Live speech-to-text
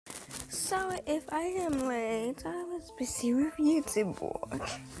sorry if I am late. I was busy with YouTube work.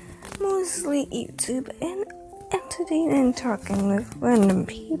 Mostly YouTube and entertaining and talking with random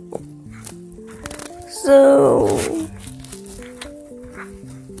people. So,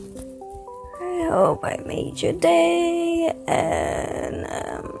 I hope I made your day, and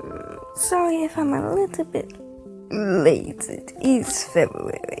sorry if I'm a little bit late. It is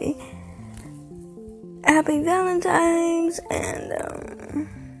February. Happy Valentine's, and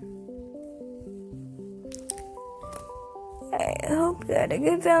I hope you had a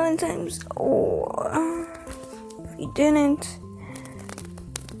good Valentine's, or if you didn't,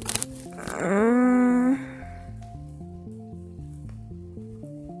 I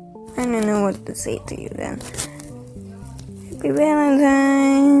don't know what to say to you then. Happy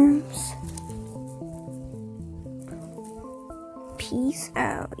Valentine's. Peace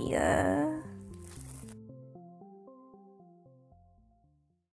out, yeah.